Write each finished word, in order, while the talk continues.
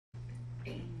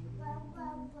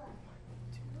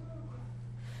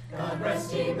God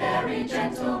rest ye merry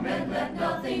gentlemen, let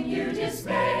nothing you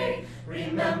dismay.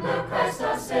 Remember Christ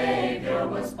our Savior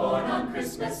was born on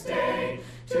Christmas Day,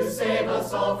 to save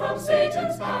us all from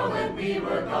Satan's power when we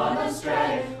were gone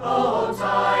astray. Oh,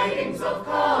 tidings of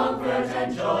comfort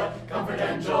and joy, comfort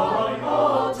and joy.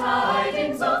 Oh,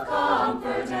 tidings of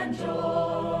comfort and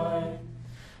joy.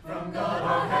 From God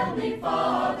our Heavenly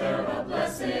Father a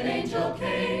blessed angel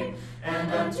came,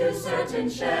 and unto certain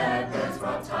shepherds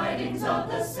brought tidings of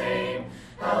the same,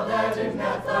 how that in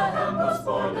Bethlehem was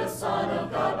born the Son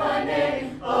of God by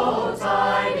name. Oh,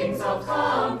 tidings of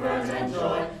comfort and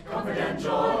joy, comfort and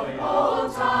joy.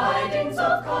 Oh, tidings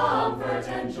of comfort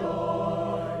and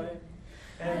joy.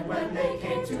 And when they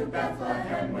came to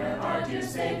Bethlehem, where our dear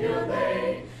Savior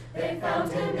lay, they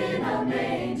found him in a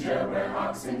manger where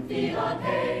oxen feed on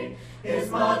hay. His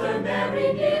mother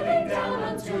Mary kneeling down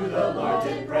unto the Lord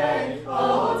did pray.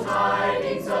 Oh,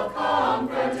 tidings of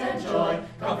comfort and joy,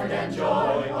 comfort and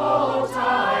joy. Oh, tidings